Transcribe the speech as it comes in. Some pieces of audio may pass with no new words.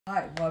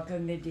Hi,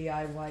 welcome to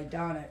DIY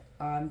Donna.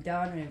 I'm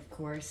Donna, of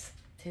course.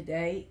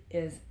 Today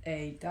is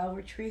a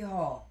Dollartree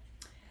haul.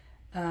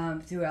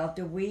 Throughout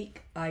the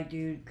week, I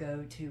do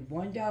go to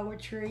one Dollar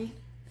Tree.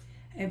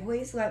 And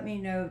please let me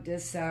know if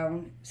this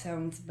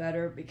sounds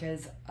better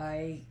because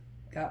I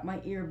got my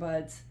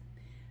earbuds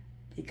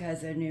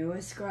because a new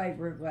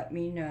subscriber let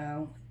me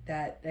know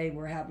that they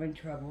were having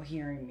trouble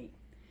hearing me.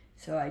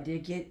 So I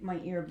did get my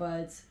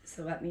earbuds,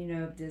 so let me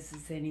know if this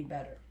is any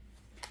better.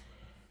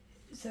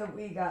 So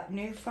we got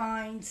new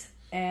finds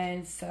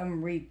and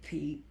some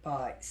repeat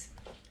buys.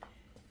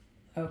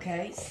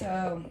 Okay,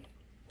 so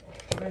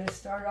I'm going to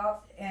start off,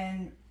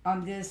 and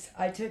on this,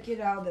 I took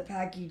it out of the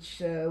package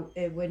so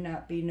it would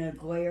not be no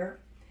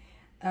glare.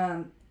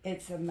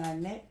 It's a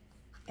magnet,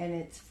 and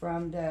it's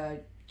from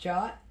the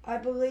Jot, I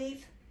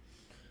believe.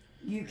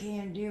 You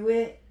can do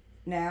it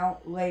now,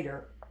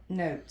 later,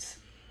 notes.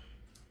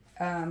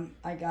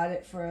 I got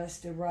it for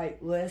us to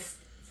write lists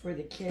for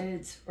the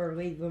kids or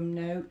leave them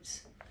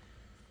notes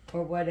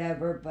or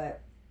whatever,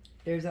 but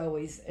there's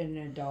always an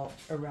adult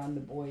around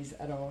the boys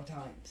at all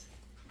times.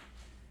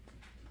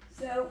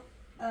 So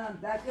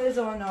that goes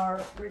on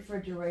our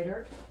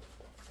refrigerator.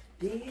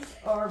 These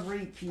are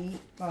repeat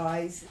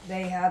buys.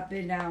 They have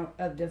been out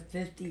of the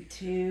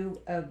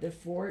 52 of the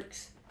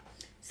forks,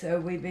 so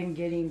we've been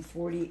getting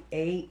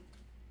 48.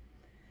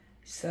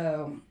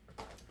 So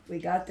we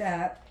got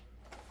that.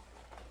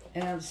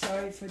 And I'm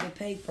sorry for the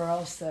paper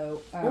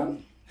also.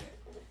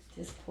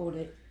 Just pulled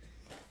it.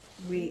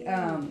 We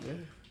had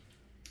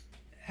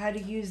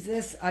to use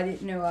this. I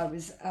didn't know I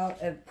was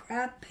out of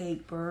craft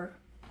paper.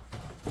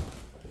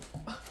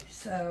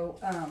 So,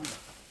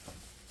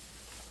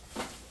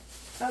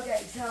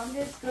 okay, so I'm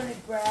just going to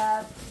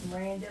grab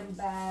random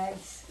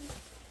bags.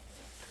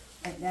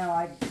 And now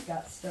I've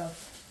got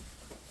stuff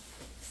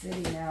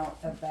sitting out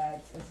of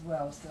bags as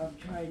well. So I'm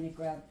trying to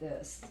grab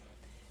this.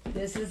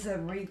 This is a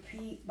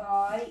repeat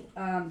buy.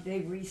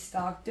 They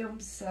restocked them,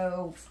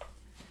 so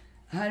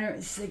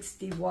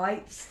 160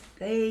 wipes.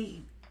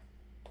 They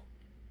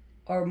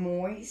are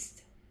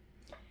moist.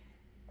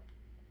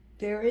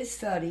 There is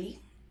study.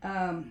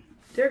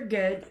 They're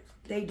good.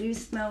 They do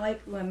smell like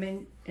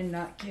lemon and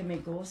not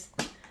chemicals.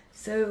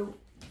 So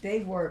they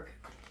work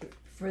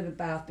for the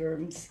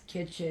bathrooms,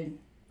 kitchen.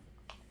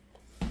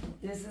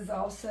 This is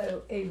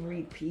also a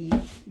repeat.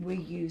 We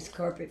use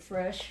Carpet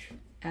Fresh.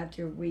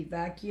 After we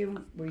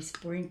vacuum, we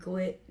sprinkle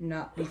it,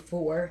 not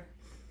before.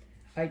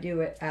 I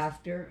do it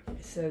after,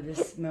 so the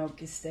smell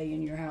can stay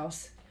in your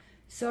house.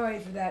 Sorry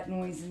for that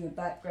noise in the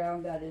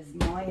background. That is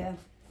Maya.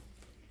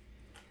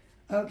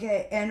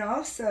 Okay, and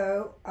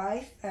also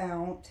I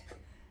found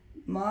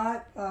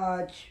Mod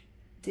Podge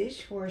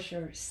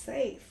dishwasher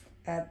safe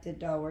at the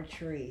Dollar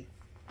Tree.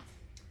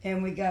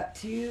 And we got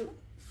 2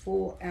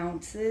 full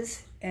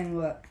ounces. And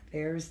look,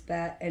 there's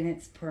that, and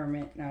it's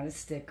permanent, not a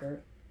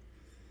sticker.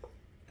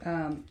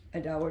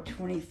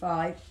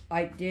 $1.25.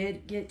 I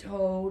did get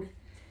told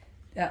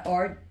that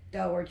our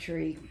Dollar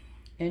Tree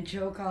in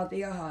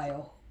Chillicothe,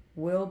 Ohio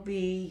will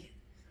be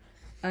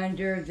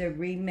under the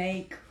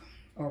remake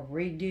or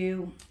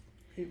redo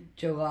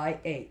July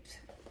 8th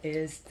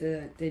is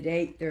the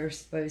date they're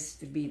supposed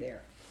to be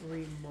there.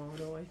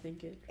 Remodel, I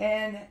think it.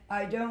 And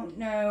I don't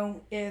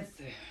know if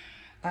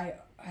I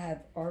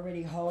have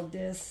already hauled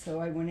this, so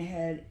I went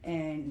ahead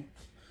and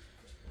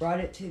brought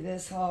it to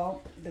this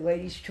haul. The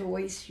Lady's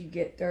Choice, you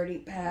get 30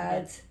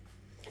 pads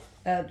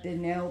of the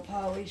nail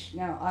polish.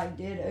 Now, I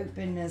did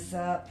open this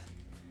up,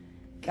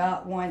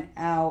 got one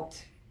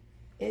out.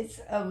 It's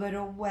a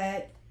little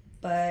wet,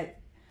 but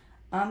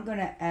I'm going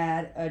to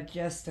add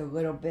just a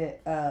little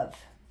bit of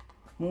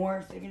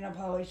more fingernail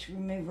polish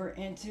remover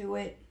into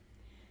it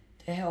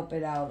to help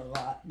it out a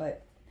lot.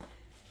 But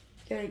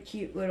got a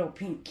cute little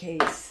pink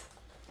case.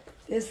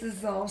 This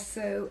is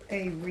also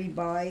a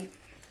rebuy.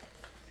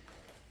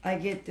 I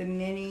get the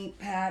mini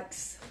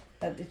packs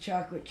of the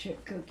chocolate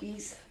chip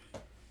cookies.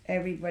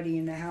 Everybody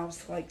in the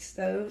house likes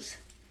those.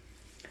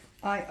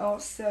 I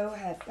also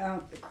have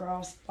found the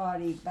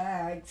crossbody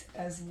bags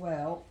as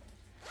well.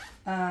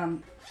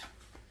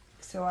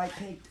 So I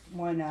picked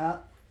one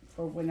up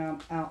for when I'm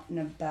out and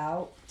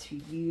about to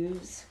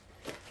use.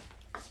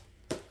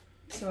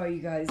 Sorry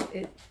you guys,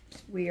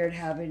 it's weird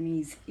having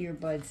these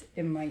earbuds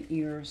in my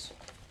ears.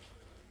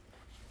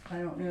 I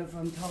don't know if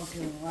I'm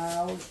talking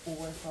loud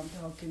or if I'm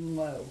talking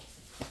low.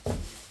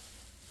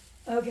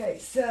 Okay,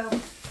 so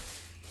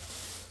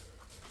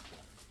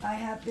I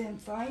have been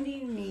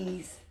finding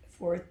these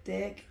for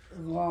thick,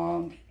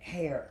 long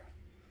hair.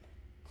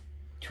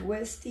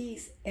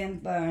 Twisties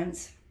and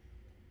buns,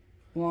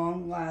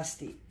 long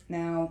lasting.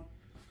 Now,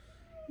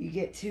 you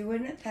get 2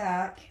 in a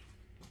pack,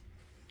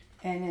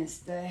 and it's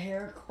the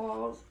hair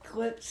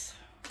clips.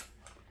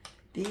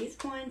 These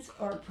ones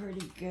are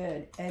pretty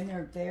good, and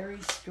they're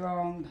very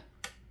strong,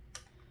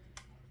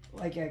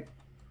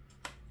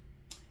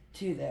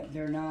 to them.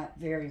 They're not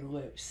very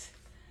loose.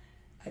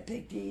 I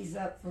picked these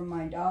up for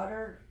my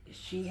daughter.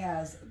 She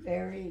has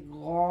very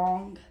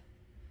long,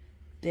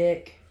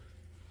 thick,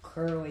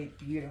 curly,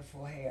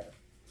 beautiful hair.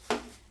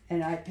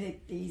 And I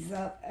picked these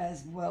up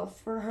as well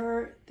for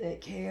her.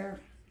 Thick hair.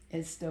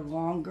 It's the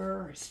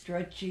longer,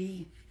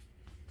 stretchy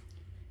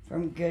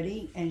from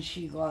Goody, and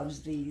she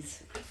loves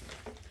these.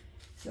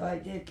 So I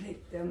did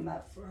pick them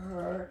up for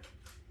her.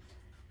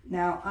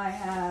 Now I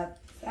have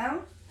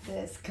found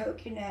this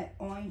coconut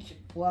orange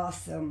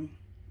blossom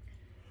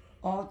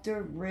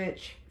ultra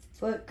rich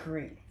foot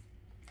cream.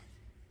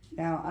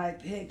 Now I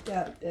picked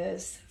up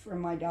this for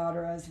my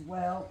daughter as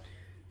well.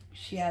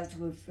 She has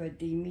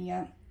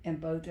lymphedema in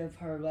both of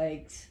her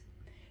legs,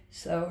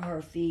 so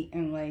her feet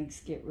and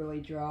legs get really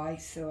dry,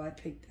 so I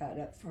picked that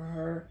up for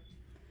her.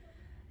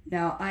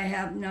 Now I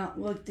have not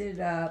looked it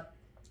up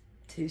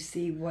to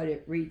see what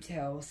it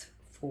retails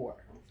for,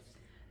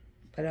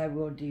 but I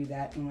will do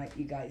that and let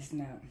you guys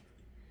know.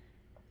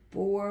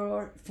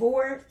 Four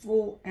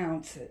full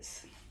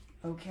ounces,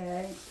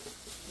 okay?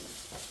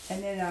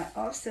 And then I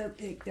also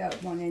picked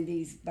up one of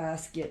these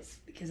baskets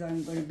because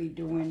I'm going to be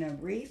doing a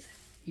wreath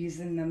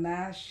using the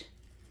mash.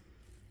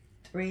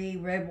 3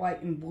 red,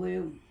 white, and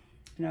blue,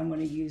 and I'm going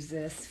to use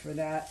this for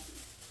that.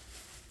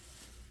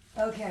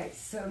 Okay,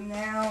 so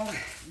now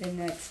the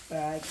next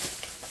bag.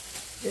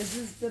 This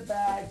is the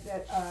bag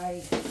that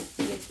I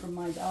get for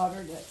my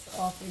daughter that's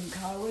off in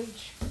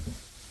college.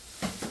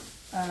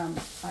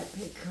 I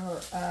pick her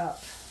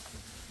up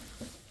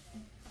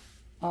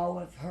all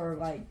of her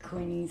like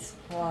cleaning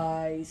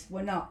supplies.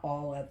 Well, not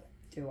all of it,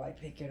 do I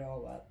pick it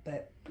all up,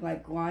 but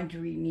like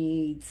laundry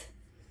needs,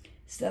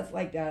 stuff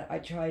like that. I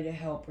try to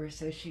help her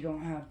so she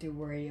don't have to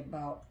worry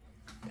about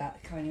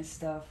that kind of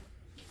stuff.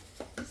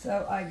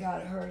 So I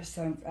got her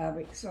some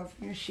fabric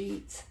softener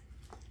sheets,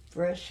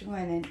 fresh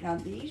linen. Now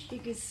these you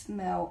can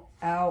smell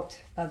out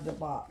of the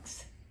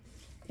box,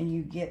 and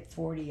you get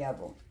 40 of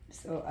them.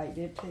 So I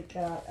did pick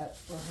that up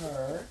for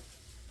her.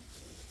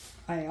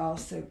 I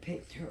also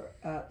picked her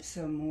up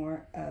some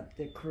more of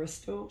the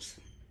crystals.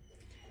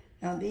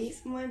 Now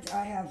these ones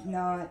I have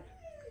not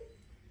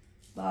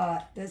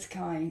bought this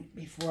kind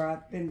before.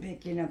 I've been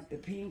picking up the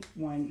pink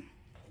one.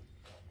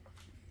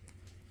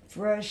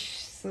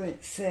 Fresh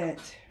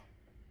scent.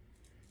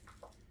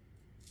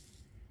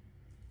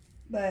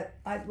 But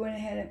I went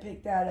ahead and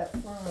picked that up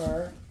for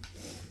her.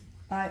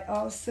 I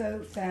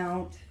also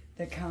found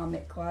the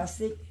Comet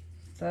Classic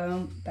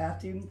Foam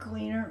Bathroom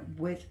Cleaner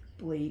with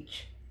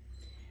bleach.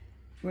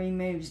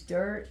 Removes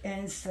dirt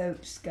and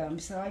soap scum.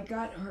 So I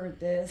got her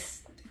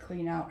this to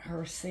clean out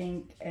her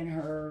sink and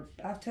her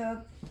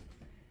bathtub.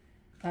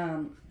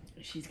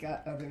 She's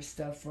got other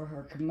stuff for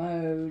her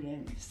commode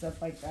and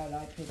stuff like that.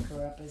 I pick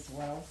her up as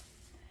well.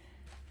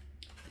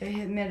 The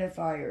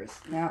humidifiers.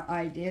 Now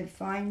I did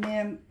find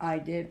them. I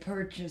did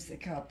purchase a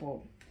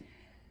couple.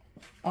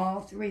 All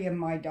 3 of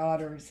my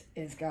daughters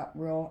has got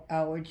real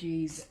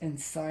allergies and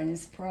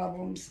sinus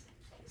problems.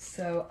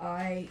 So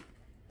I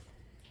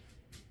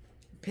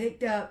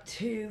picked up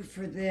 2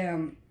 for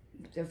them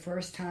the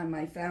first time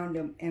I found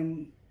them.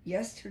 And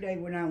yesterday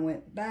when I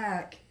went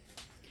back,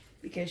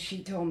 because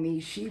she told me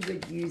she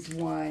would use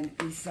one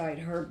beside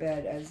her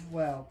bed as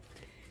well.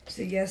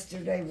 So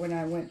yesterday when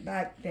I went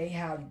back, they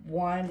had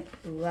 1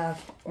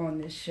 left on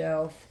the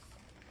shelf.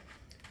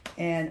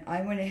 And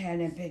I went ahead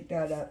and picked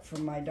that up for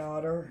my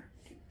daughter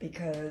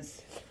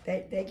because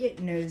they get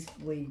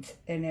nosebleeds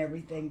and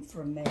everything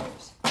from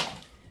theirs.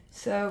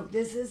 So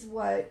this is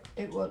what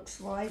it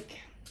looks like.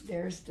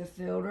 There's the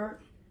filter.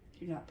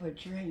 Do not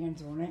put your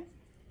hands on it.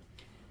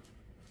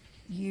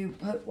 You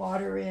put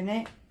water in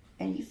it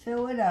and you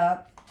fill it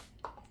up.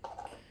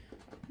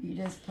 You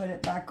just put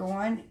it back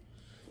on.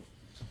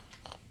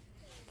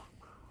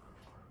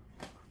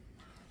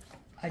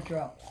 I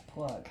dropped the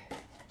plug.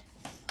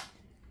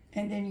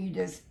 And then you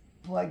just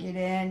plug it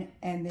in,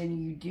 and then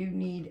you do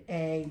need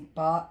a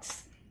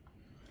box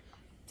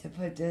to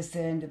put this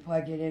in to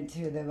plug it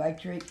into the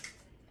electric.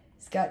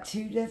 It's got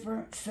 2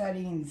 different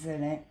settings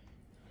in it,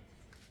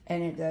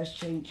 and it does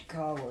change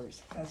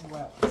colors as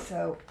well.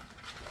 So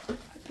I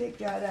picked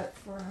that up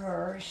for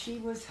her. She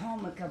was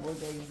home a couple of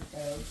days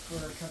ago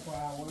for a couple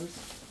hours.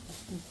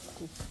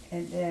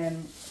 And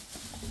then,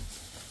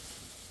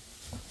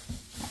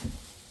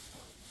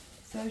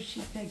 so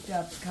she picked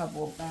up a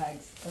couple of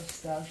bags of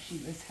stuff she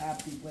was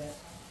happy with.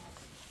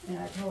 And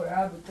I told her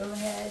I would go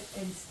ahead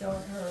and start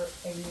her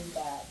a new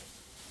bag.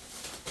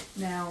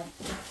 Now,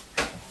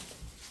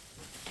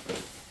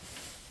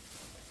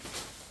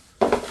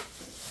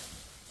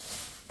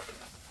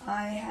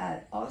 I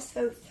had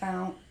also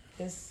found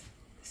this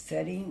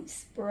setting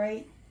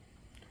spray.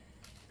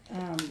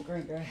 We're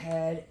going to go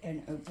ahead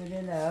and open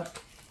it up.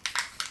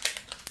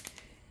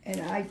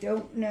 And I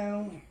don't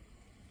know,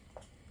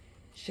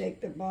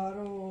 shake the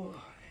bottle.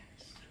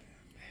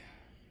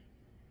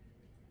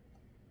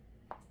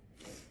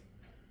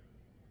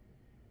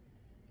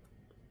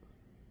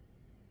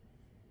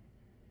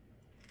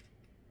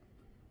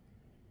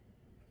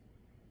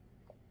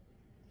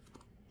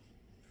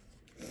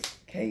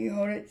 Okay, you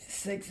hold it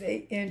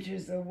 6-8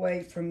 inches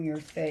away from your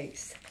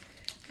face.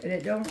 But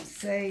it don't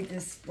say to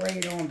spray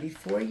it on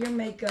before your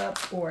makeup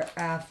or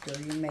after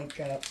your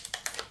makeup.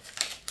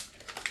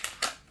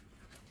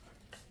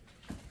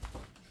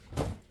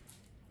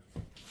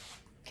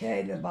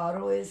 Okay, the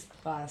bottle is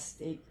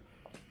plastic.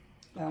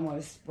 I'm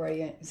going to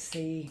spray it and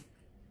see.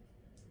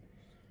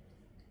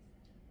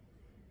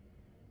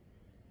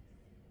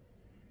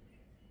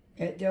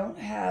 It don't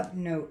have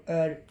no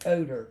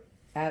odor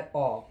at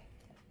all.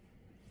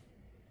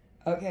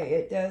 Okay,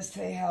 it does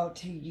say how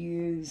to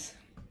use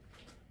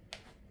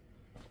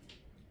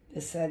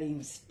the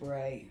setting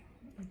spray.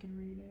 I can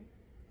read it.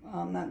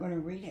 I'm not going to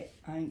read it.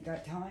 I ain't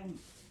got time.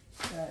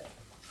 But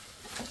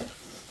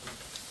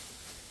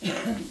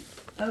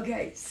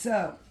okay,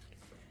 so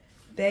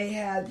they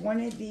had one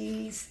of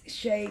these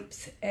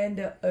shapes and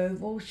the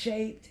oval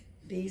shaped.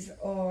 These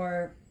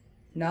are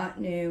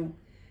not new.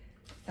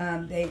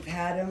 They've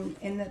had them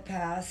in the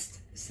past,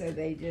 so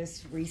they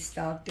just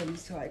restocked them.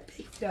 So I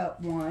picked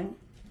up one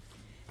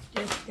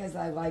just because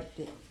I like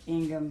the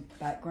Ingham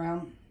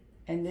background.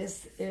 And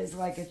this is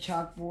like a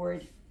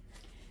chalkboard.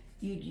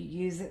 You can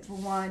use it for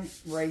one,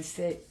 erase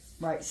it,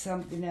 write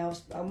something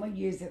else. I'm going to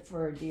use it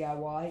for a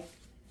DIY.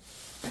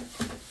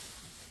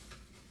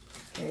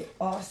 Okay,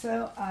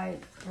 also I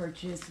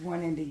purchased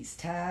one of these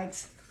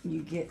tags.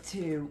 You get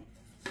to,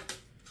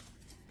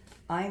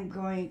 I'm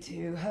going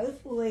to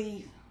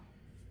hopefully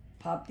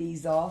pop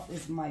these off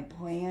is my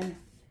plan.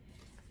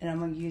 And I'm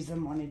going to use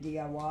them on a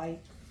DIY.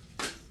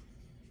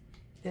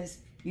 This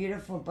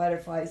beautiful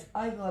butterflies.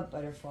 I love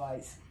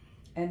butterflies.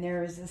 And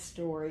there is a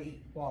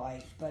story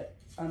why, but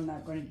I'm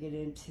not going to get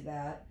into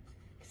that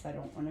because I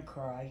don't want to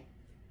cry.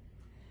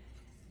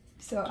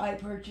 So I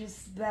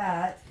purchased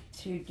that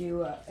to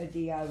do a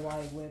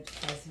DIY with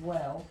as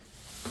well.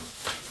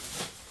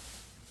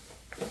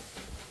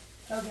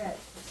 Okay,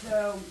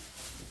 so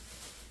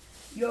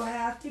you'll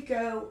have to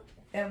go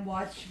and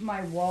watch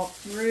my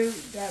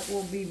walkthrough that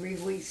will be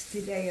released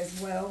today as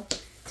well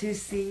to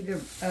see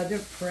the other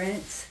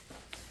prints.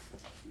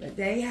 But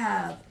they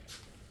have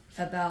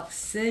about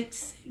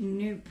 6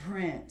 new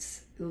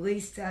prints,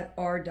 released at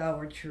our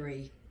Dollar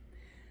Tree,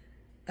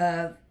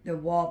 of the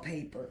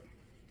wallpaper.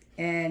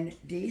 And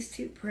these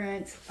 2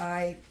 prints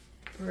I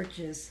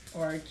purchased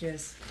are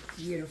just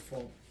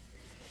beautiful.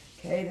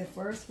 Okay, the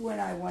first one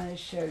I want to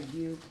show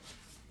you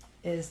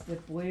is the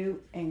blue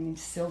and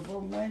silver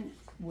one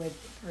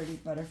with pretty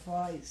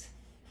butterflies.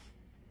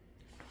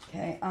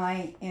 Okay,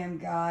 I am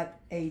got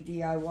a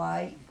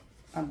DIY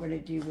I'm going to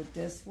do with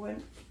this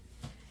one.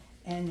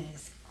 And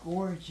it's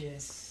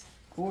gorgeous,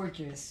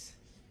 gorgeous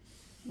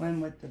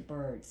one with the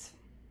birds.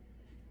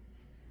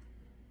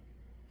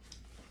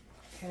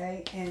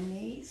 Okay, and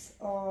these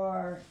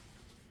are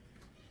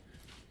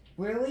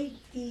really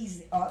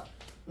easy. Oh,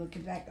 look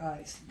at that,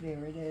 guys.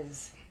 There it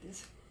is.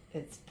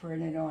 It's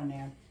printed on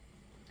there.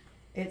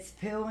 It's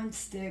peel and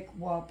stick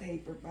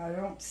wallpaper, but I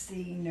don't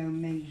see no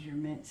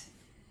measurements.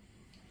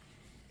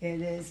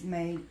 It is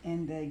made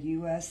in the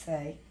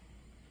USA.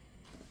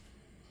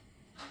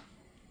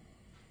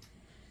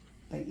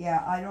 But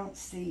yeah, I don't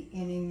see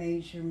any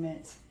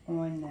measurements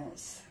on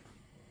this.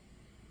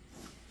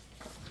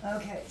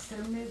 Okay, so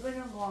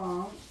moving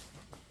along.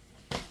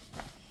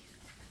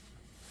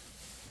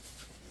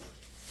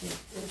 Get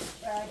this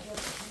bag up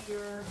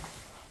here.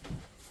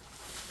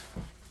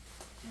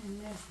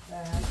 And this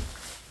bag.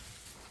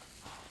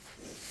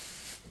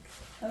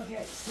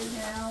 Okay, so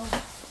now,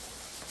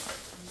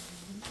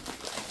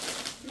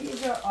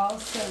 these are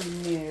also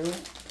new.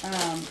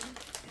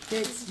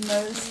 Fits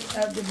most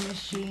of the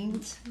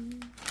machines.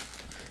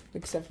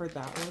 Except for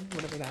that one,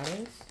 whatever that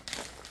is.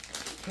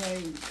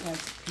 Okay,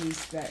 that's a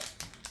piece that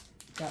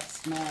got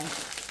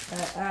smashed.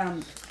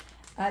 But,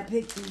 I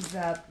picked these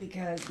up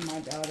because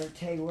my daughter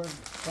Taylor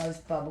loves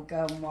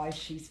bubblegum while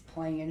she's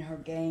playing her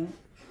game.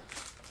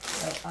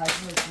 So I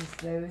purchased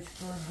those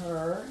for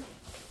her.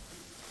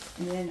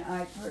 And then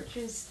I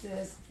purchased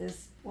this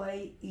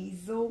display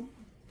easel.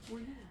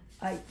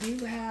 I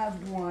do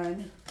have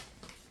one.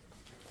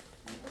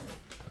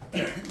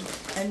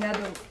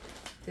 Another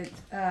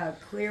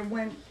clear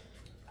one.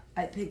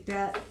 I picked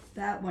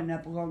that one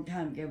up a long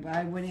time ago, but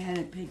I went ahead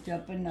and picked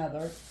up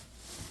another.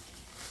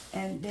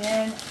 And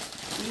then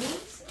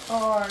these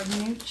are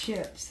new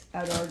chips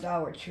at our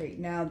Dollar Tree.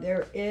 Now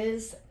there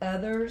is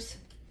others,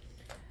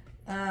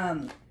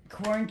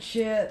 corn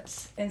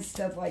chips and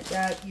stuff like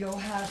that. You'll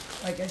have,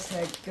 like I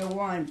said, go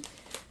on.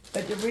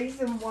 But the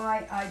reason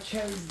why I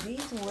chose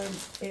these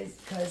ones is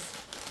because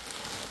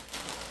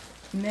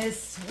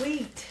Miss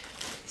Sweet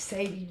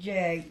Sadie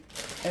J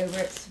over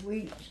at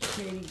Sweet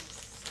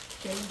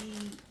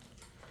Shady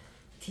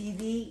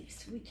TV,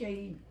 Sweet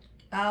Shady.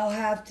 I'll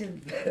have to,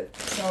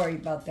 sorry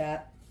about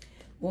that.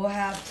 We'll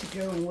have to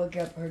go and look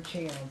up her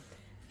channel.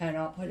 And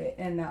I'll put it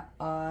in the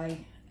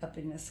eye up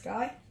in the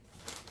sky.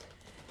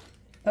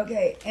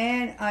 Okay,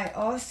 and I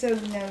also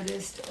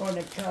noticed on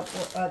a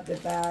couple of the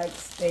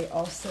bags, they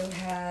also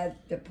had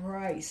the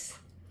price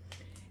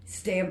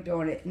stamped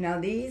on it. Now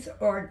these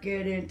are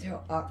good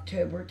until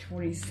October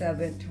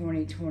 27,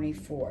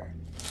 2024.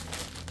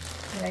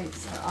 Okay,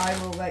 so I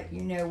will let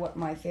you know what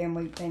my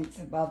family thinks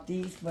about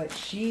these, but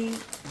she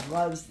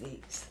loves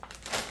these.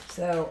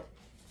 So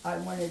I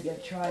wanted to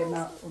try them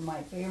out for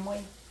my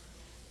family.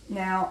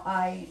 Now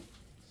I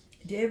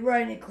did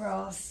run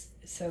across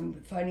some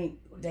funny,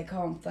 they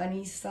call them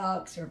funny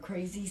socks or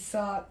crazy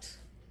socks,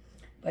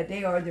 but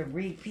they are the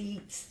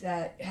repeats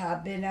that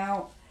have been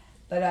out.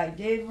 But I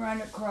did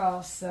run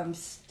across some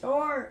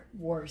Star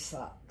Wars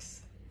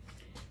socks.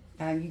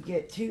 And you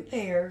get 2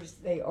 pairs.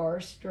 They are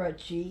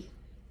stretchy.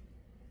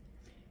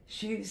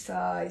 Shoe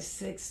size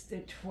 6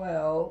 to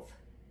 12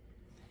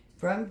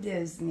 from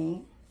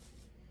Disney.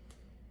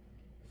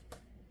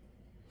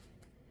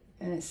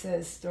 And it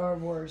says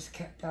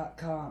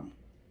StarWars.com.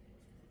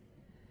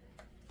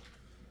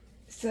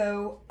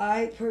 So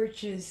I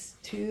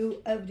purchased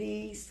 2 of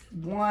these.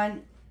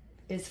 One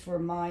is for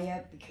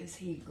Maya because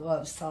he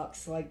loves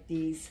socks like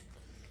these.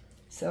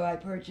 So I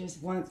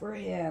purchased one for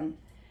him.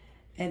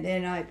 And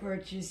then I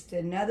purchased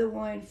another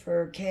one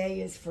for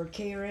Kay, is for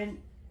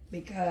Karen,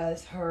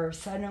 because her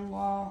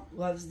son-in-law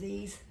loves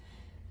these,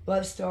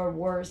 loves Star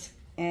Wars.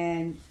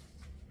 And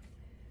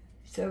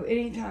so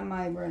anytime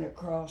I run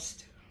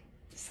across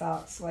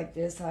socks like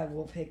this, I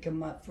will pick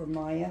them up for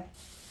Maya.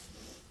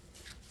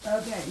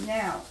 Okay,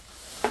 now,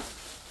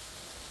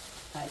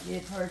 I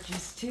did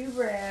purchase 2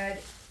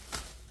 red,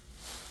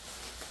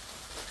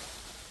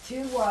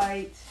 2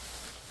 white,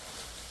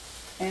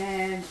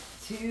 and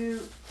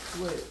 2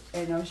 blue.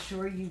 And I'm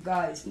sure you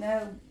guys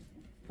know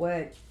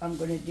what I'm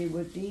going to do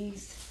with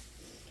these.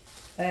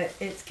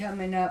 It's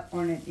coming up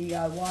on a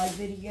DIY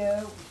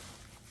video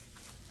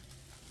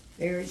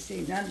very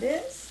soon. Now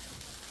this,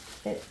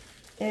 it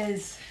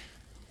is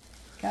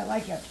got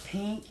like a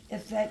pink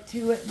effect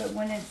to it, but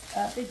when it's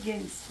up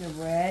against the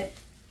red,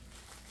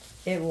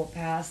 it will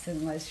pass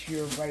unless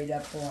you're right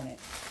up on it.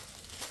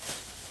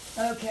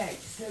 Okay,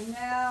 so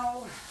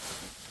now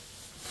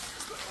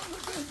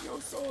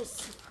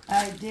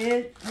I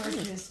did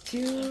purchase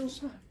 2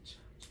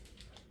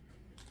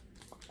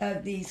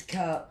 of these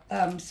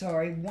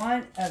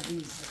one of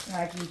these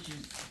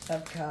packages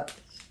of cups.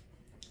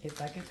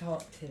 If I could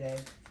talk today.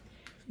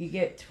 You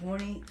get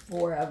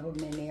 24 of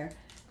them in there.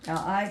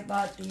 Now I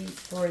bought these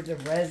for the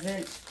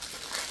resin.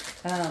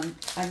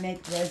 I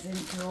make resin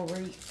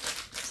jewelry,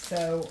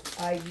 so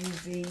I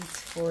use these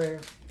for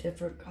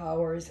different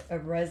colors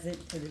of resin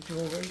for the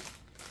jewelry.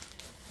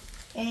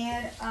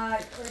 And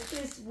I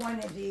purchased one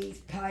of these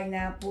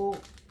pineapple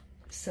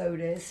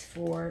sodas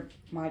for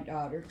my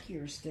daughter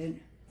Kirsten,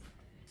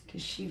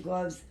 because she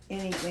loves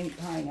anything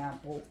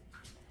pineapple.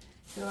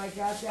 So I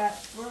got that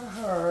for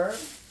her.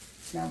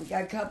 Now we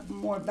got a couple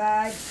more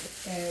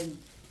bags, and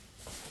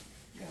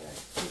gotta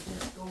get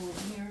this going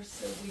here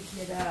so we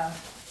could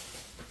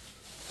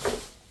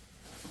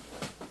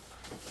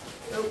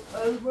go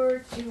over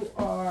to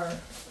our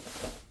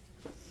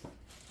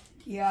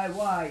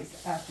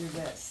DIYs after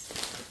this.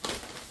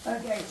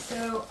 Okay,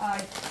 so I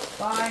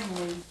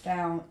finally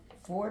found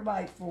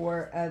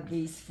 4x4 of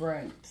these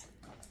frames.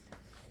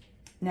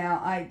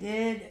 Now I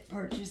did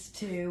purchase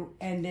 2,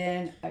 and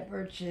then I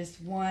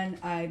purchased one,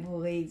 I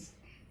believe,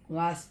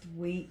 last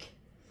week.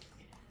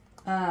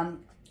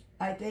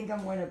 I think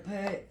I'm going to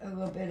put a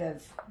little bit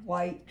of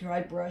white,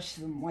 dry brush,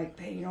 some white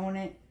paint on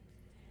it.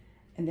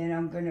 And then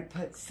I'm going to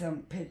put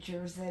some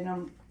pictures in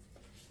them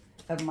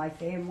of my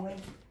family.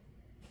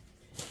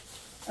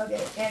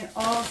 Okay, and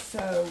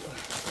also,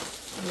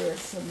 there's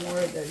some more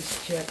of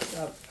those chips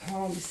of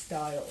home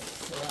style.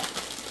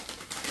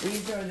 So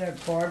these are the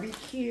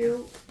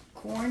barbecue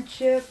corn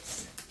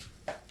chips.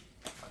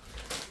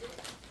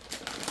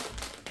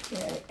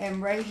 Okay,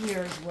 and right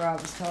here is where I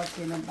was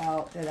talking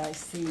about that I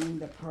seen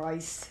the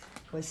price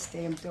was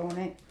stamped on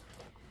it.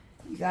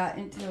 You got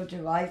until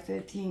July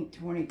 15th,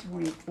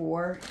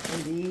 2024 for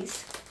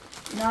these.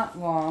 Not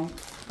long,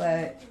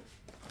 but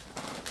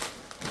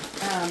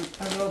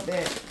a little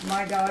bit.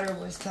 My daughter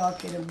was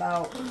talking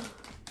about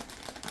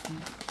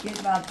get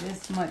about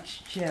this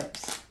much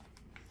chips.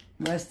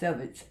 Rest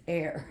of it's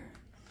air.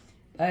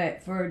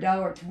 But for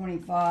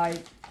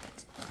 $1.25.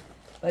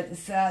 But the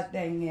sad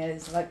thing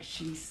is, like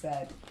she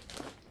said,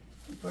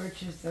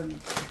 purchase them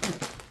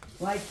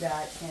like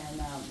that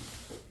and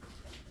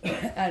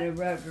at a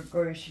regular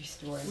grocery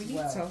store as well. We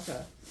need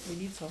salsa. We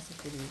need salsa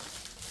for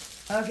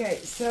these. Okay,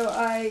 so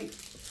I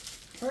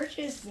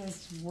purchased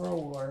this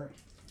roller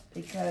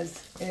because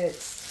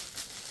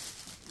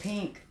it's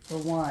pink for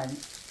one.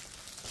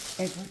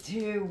 And for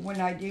 2,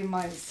 when I do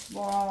my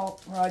small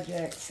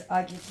projects,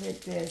 I can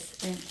fit this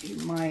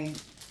into my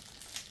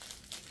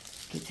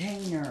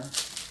container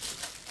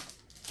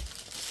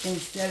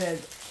instead of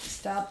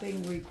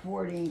stopping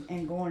recording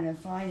and going and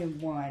finding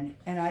one.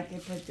 And I can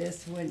put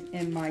this one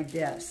in my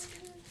desk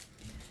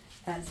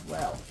as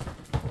well.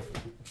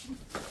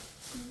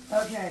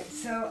 Okay,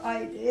 so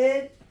I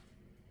did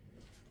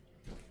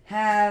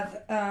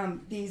have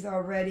these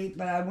already,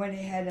 but I went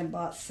ahead and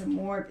bought some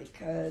more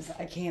because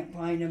I can't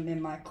find them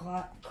in my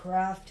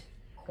craft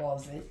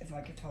closet, if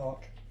I could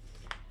talk.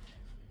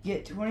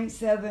 Get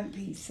 27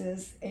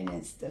 pieces, and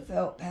it's the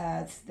felt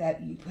pads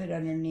that you put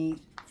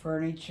underneath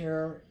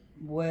furniture,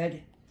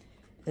 wood,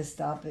 to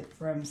stop it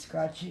from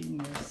scratching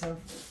your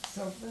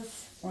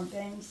surface on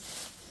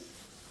things.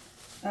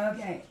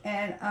 Okay,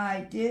 and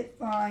I did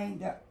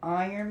find the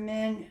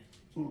Ironman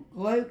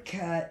low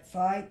cut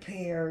 5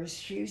 pairs,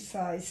 shoe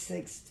size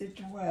 6 to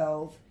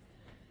 12,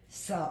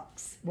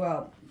 socks.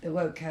 Well, the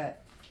low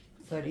cut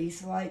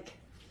footies, like,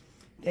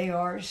 they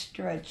are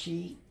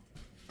stretchy.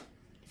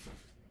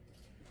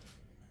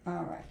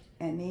 Alright,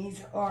 and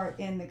these are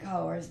in the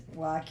colors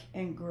black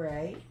and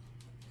gray.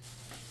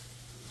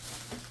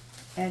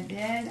 And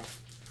then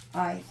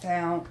I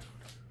found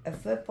a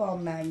football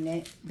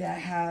magnet that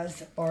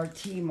has our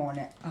team on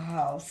it,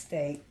 Ohio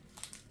State.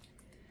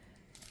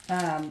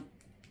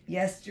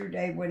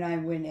 Yesterday when I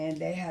went in,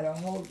 they had a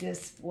whole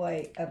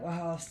display of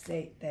Ohio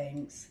State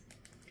things.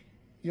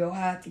 You'll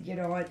have to get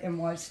on and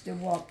watch the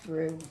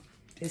walkthrough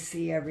to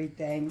see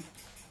everything.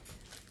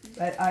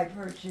 But I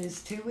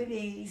purchased 2 of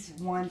these,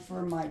 one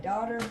for my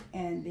daughter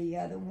and the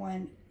other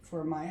one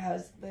for my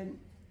husband.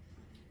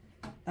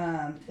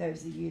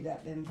 Those of you that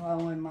have been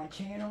following my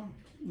channel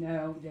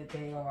know that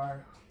they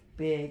are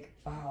big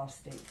Ohio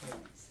State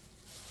fans.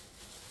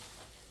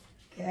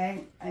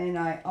 Okay, and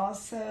I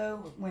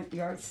also went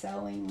yard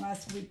selling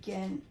last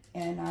weekend,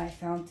 and I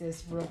found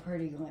this real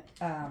pretty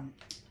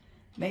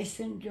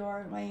mason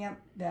jar lamp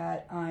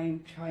that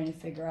I'm trying to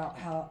figure out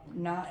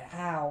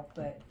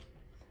but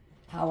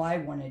how I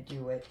want to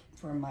do it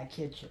for my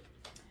kitchen.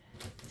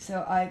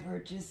 So I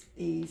purchased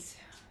these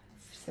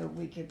so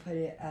we could put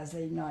it as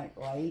a night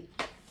light.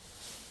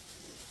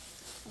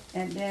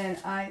 And then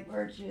I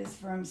purchased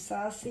from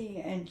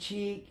Sassy and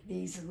Cheek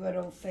these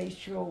little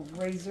facial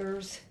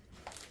razors.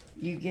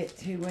 You get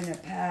 2 in a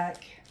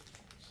pack.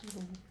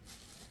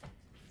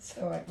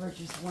 So I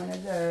purchased one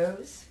of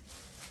those.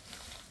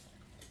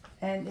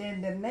 And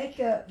then the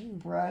makeup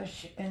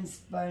brush and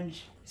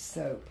sponge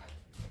soap.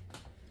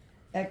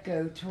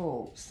 Echo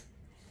Tools.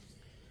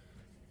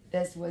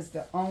 This was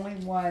the only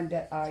one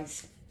that I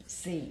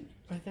seen.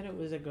 I thought it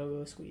was a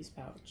go-go squeeze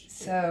pouch.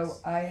 So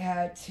I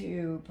had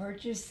to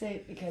purchase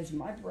it because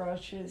my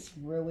brushes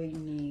really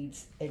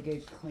needs a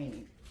good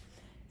cleaning.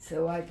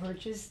 So I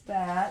purchased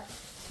that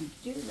to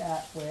do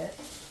that with.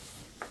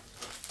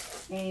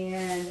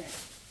 And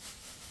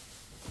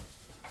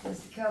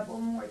just a couple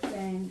more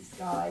things,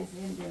 guys,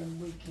 and then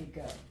we could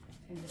go.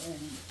 And then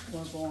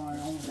we'll go on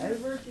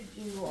over to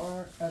do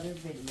our other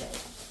video.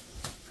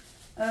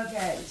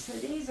 Okay, so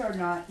these are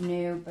not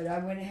new, but I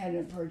went ahead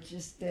and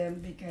purchased them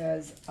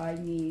because I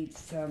need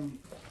some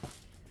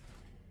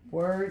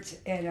words,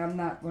 and I'm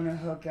not going to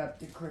hook up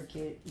the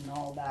Cricut and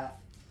all that.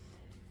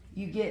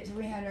 You get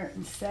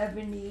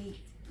 370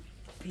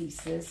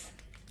 pieces,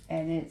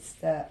 and it's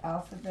the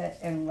alphabet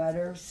and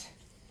letters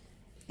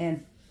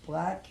in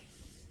black,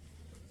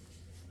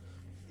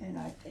 and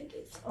I think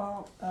it's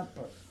all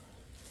upper.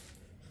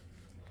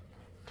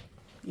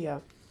 Yeah.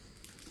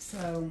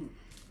 So,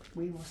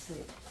 we will see.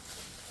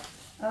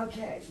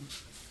 Okay.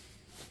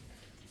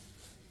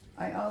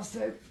 I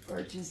also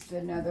purchased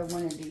another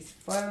one of these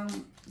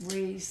foam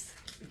wreaths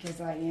because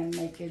I am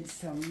making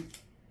some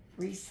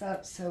wreaths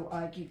up so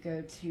I could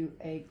go to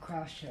a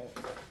craft show.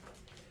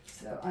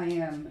 So I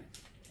am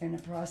in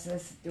the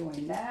process of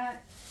doing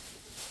that.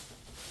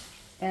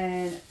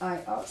 And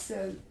I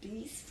also,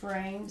 these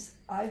frames,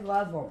 I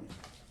love them.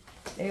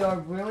 They are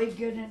really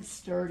good and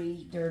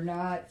sturdy. They're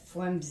not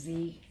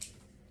flimsy.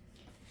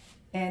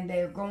 And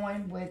they're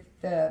going with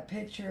the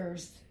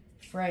pictures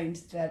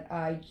frames that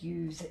I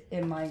use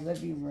in my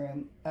living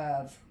room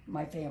of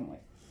my family.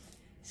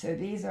 So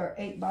these are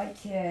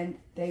 8x10.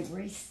 They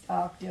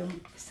restocked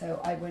them,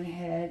 so I went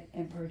ahead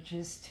and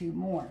purchased 2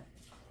 more.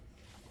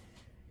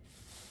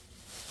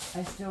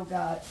 I still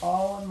got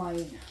all of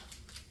my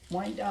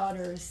one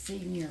daughter's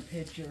senior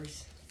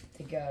pictures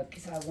to go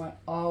because I want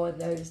all of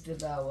those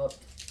developed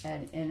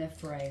and in a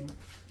frame.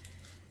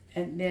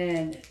 And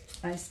then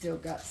I still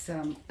got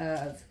some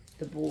of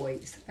the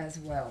boys as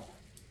well.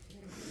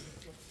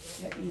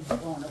 That needs to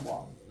go on the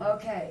wall.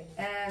 Okay,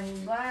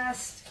 and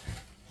last,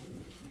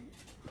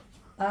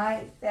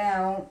 I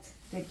found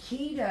the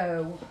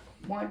Keto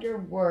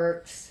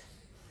Wonderworks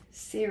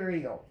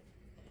cereal.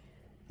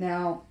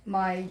 Now,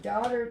 my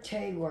daughter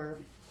Taylor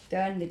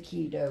done the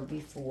keto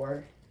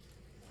before,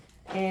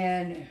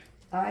 and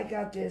I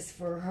got this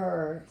for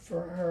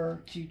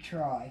her to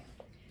try.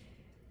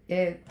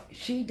 If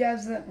she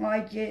doesn't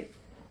like it,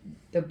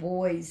 the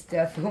boys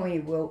definitely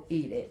will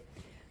eat it.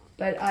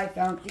 But I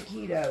found the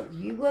keto.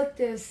 You look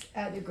this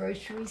at the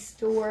grocery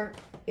store,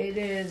 it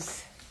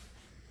is,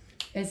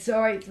 and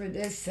sorry for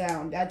this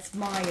sound, that's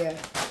Maya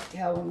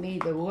telling me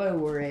to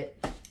lower it.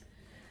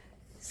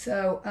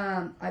 So,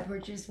 I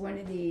purchased one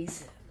of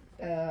these,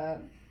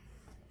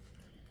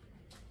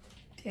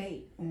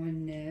 date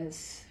on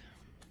this,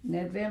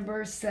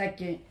 November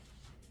 7th,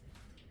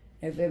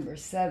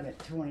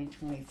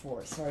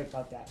 2024. Sorry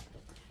about that.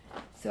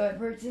 So I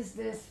purchased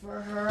this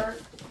for her.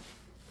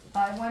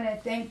 I want to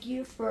thank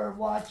you for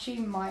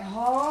watching my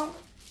haul.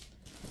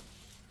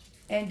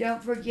 And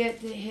don't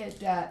forget to hit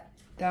that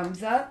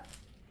thumbs up.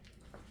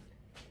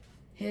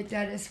 Hit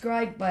that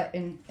subscribe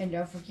button. And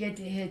don't forget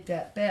to hit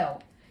that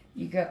bell.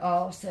 You can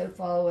also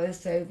follow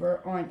us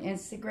over on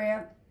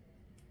Instagram,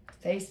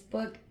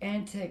 Facebook,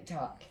 and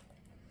TikTok.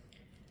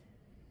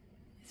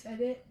 said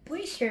it.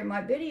 Please share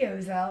my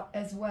videos out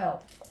as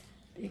well,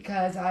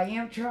 because I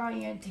am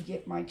trying to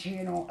get my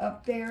channel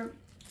up there,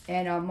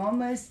 and I'm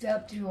almost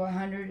up to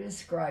 100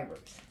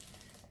 subscribers.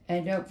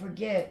 And don't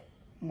forget,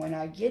 when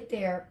I get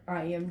there,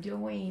 I am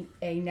doing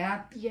a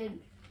napkin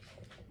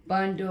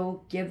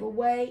bundle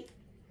giveaway.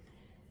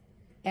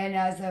 And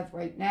as of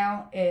right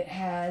now, it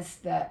has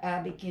the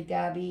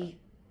Abacadabby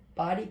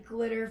body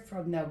glitter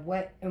from the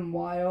Wet n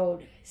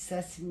Wild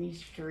Sesame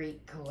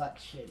Street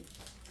collection.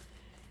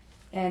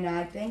 And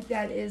I think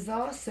that is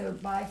also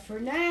bye for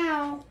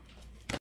now.